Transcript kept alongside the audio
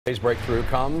Today's breakthrough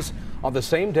comes on the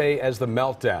same day as the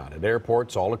meltdown at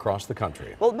airports all across the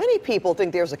country. Well, many people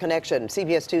think there's a connection.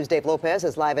 CBS 2's Dave Lopez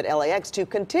is live at LAX to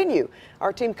continue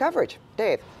our team coverage.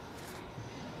 Dave.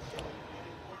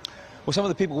 Well, some of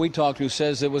the people we talked to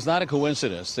says it was not a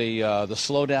coincidence. The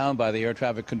slowdown by the air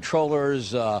traffic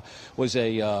controllers was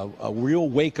a real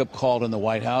wake-up call in the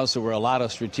White House. There were a lot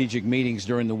of strategic meetings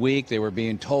during the week. They were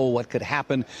being told what could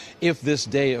happen if this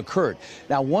day occurred.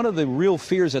 Now, one of the real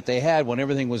fears that they had when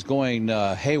everything was going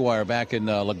haywire back in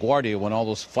LaGuardia, when all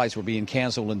those flights were being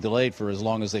canceled and delayed for as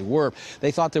long as they were,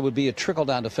 they thought there would be a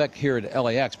trickle-down effect here at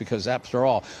LAX because, after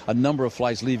all, a number of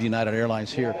flights leave United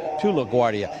Airlines here to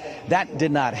LaGuardia. That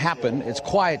did not happen. It's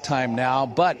quiet time now,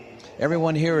 but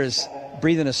everyone here is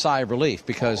breathing a sigh of relief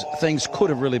because things could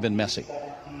have really been messy.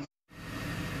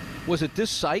 Was it this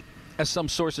site, as some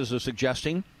sources are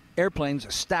suggesting?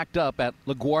 Airplanes stacked up at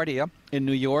LaGuardia in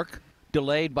New York,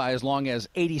 delayed by as long as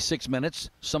 86 minutes,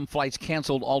 some flights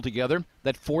canceled altogether,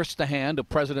 that forced the hand of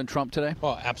President Trump today?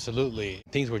 Well, absolutely.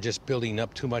 Things were just building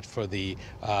up too much for the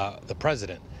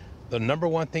president. The number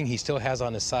one thing he still has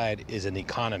on his side is an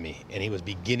economy, and he was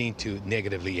beginning to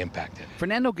negatively impact it.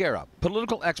 Fernando Guerra,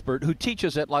 political expert who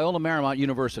teaches at Loyola Marymount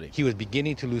University. He was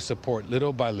beginning to lose support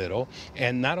little by little,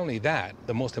 and not only that,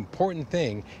 the most important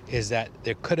thing is that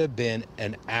there could have been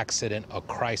an accident, a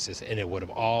crisis, and it would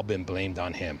have all been blamed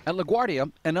on him. At LaGuardia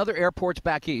and other airports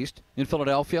back east, in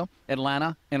Philadelphia,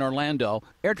 Atlanta, and Orlando,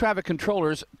 air traffic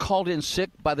controllers called in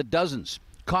sick by the dozens,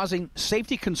 causing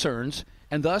safety concerns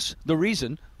and thus the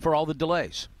reason for all the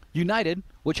delays. United,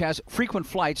 which has frequent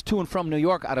flights to and from New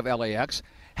York out of LAX,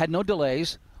 had no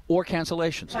delays or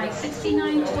cancellations. Flight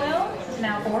 6912 is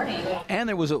now boarding. And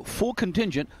there was a full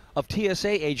contingent of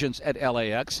TSA agents at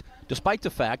LAX, despite the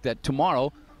fact that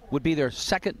tomorrow would be their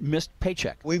second missed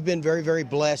paycheck. We've been very, very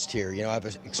blessed here. You know, I have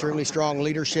an extremely strong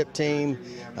leadership team,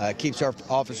 keeps our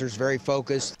officers very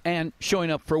focused. And showing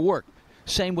up for work.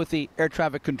 Same with the air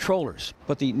traffic controllers.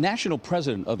 But the national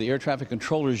president of the Air Traffic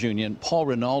Controllers Union, Paul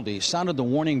Rinaldi, sounded the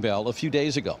warning bell a few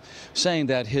days ago, saying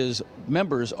that his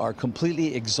members are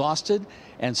completely exhausted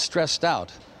and stressed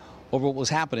out over what was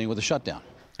happening with the shutdown.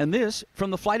 And this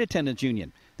from the Flight Attendants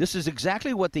Union. This is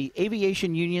exactly what the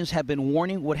aviation unions have been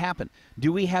warning would happen.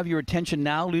 Do we have your attention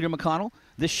now, Leader McConnell?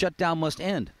 This shutdown must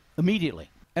end immediately.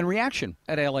 And reaction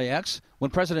at LAX when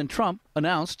President Trump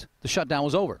announced the shutdown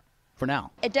was over. For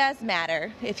now. It does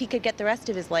matter. If he could get the rest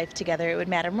of his life together, it would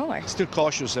matter more. Still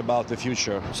cautious about the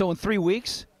future. So in 3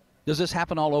 weeks, does this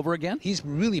happen all over again? He's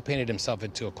really painted himself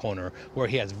into a corner where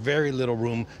he has very little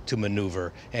room to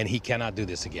maneuver, and he cannot do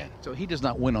this again. So he does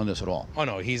not win on this at all? Oh,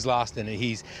 no, he's lost in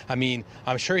it.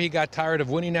 I'm sure he got tired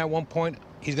of winning at one point.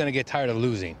 He's going to get tired of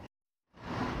losing.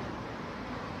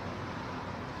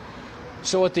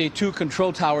 So at the two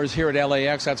control towers here at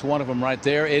LAX, that's one of them right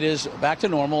there. It is back to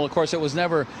normal. Of course, it was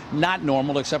never not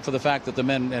normal except for the fact that the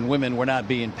men and women were not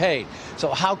being paid. So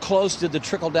how close did the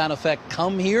trickle-down effect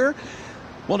come here?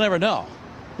 We'll never know.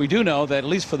 We do know that at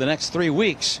least for the next 3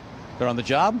 weeks, they're on the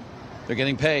job, they're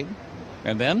getting paid.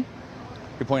 And then,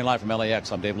 reporting live from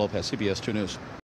LAX, I'm Dave Lopez, CBS 2 News.